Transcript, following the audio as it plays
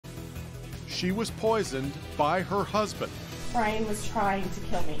she was poisoned by her husband. Brian was trying to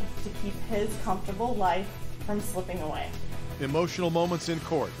kill me to keep his comfortable life from slipping away. Emotional moments in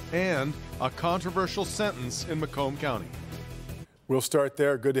court and a controversial sentence in Macomb County. We'll start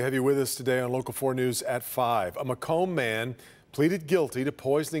there. Good to have you with us today on Local 4 News at 5. A Macomb man pleaded guilty to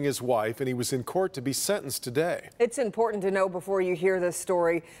poisoning his wife, and he was in court to be sentenced today. It's important to know before you hear this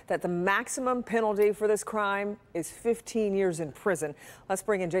story that the maximum penalty for this crime is 15 years in prison. Let's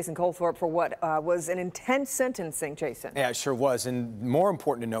bring in Jason Colthorpe for what was an intense sentencing, Jason. Yeah, it sure was. And more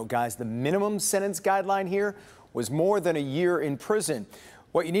important to note, guys, the minimum sentence guideline here was more than a year in prison.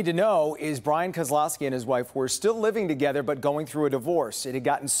 What you need to know is Brian Kozlowski and his wife were still living together but going through a divorce. It had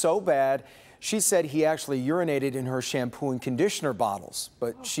gotten so bad, she said he actually urinated in her shampoo and conditioner bottles.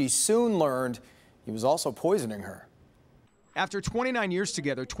 But she soon learned he was also poisoning her. After 29 years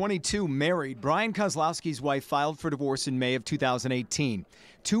together, 22 married, Brian Kozlowski's wife filed for divorce in May of 2018.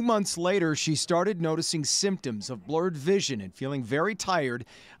 2 months later, she started noticing symptoms of blurred vision and feeling very tired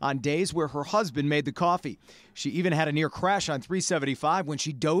on days where her husband made the coffee. She even had a near crash on 375 when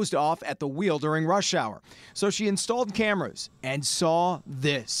she dozed off at the wheel during rush hour. So she installed cameras and saw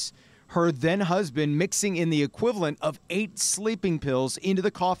this. Her then husband mixing in the equivalent of 8 sleeping pills into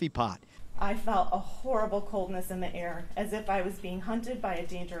the coffee pot. I felt a horrible coldness in the air, as if I was being hunted by a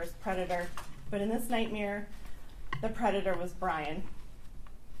dangerous predator. But in this nightmare, the predator was Brian.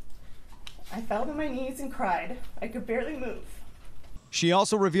 I fell to my knees and cried. I could barely move. She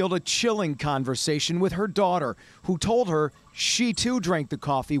also revealed a chilling conversation with her daughter, who told her she too drank the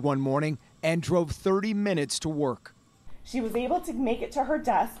coffee one morning and drove 30 minutes to work. She was able to make it to her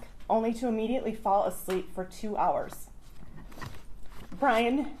desk, only to immediately fall asleep for 2 hours.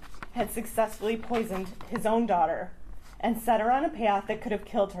 Brian had successfully poisoned his own daughter and set her on a path that could have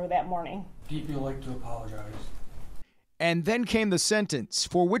killed her that morning. Deeply like to apologize. And then came the sentence,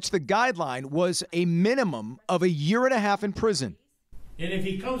 for which the guideline was a minimum of 1.5 years in prison. And if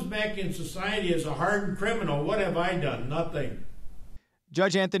he comes back in society as a hardened criminal, what have I done? Nothing.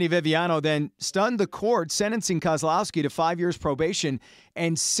 Judge Anthony Viviano then stunned the court, sentencing Kozlowski to 5 years probation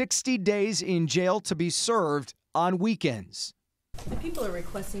and 60 days in jail to be served on weekends. The people are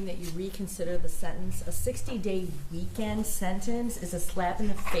requesting that you reconsider the sentence. A 60-day weekend sentence is a slap in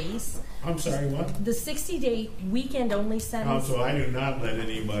the face. I'm sorry, what? The 60-day weekend-only sentence. Counsel, I do not let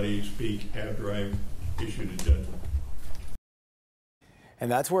anybody speak after I've issued a judgment. And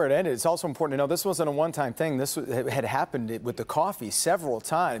that's where it ended. It's also important to know this wasn't a one-time thing. This had happened with the coffee several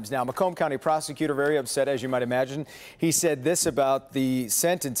times. Now, Macomb County prosecutor, very upset, as you might imagine. He said this about the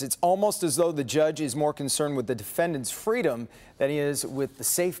sentence. It's almost as though the judge is more concerned with the defendant's freedom than he is with the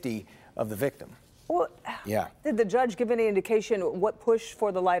safety of the victim. Well, yeah. Did the judge give any indication what pushed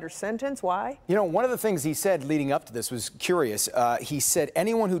for the lighter sentence? Why? You know, one of the things he said leading up to this was curious. He said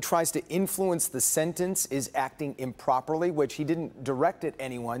anyone who tries to influence the sentence is acting improperly, which he didn't direct at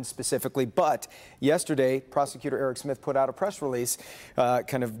anyone specifically. But yesterday, prosecutor Eric Smith put out a press release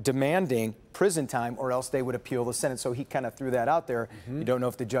kind of demanding prison time or else they would appeal the sentence. So he kind of threw that out there. You don't know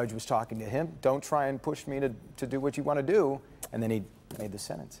if the judge was talking to him. Don't try and push me to do what you want to do. And then he made the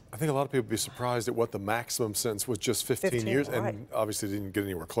sentence. I think a lot of people would be surprised at what the maximum sentence was, just 15 years, right. and obviously didn't get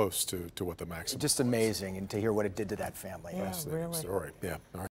anywhere close to what the maximum Just was. amazing, and to hear what it did to that family. Yeah, Fascinating really. story. Yeah. All right.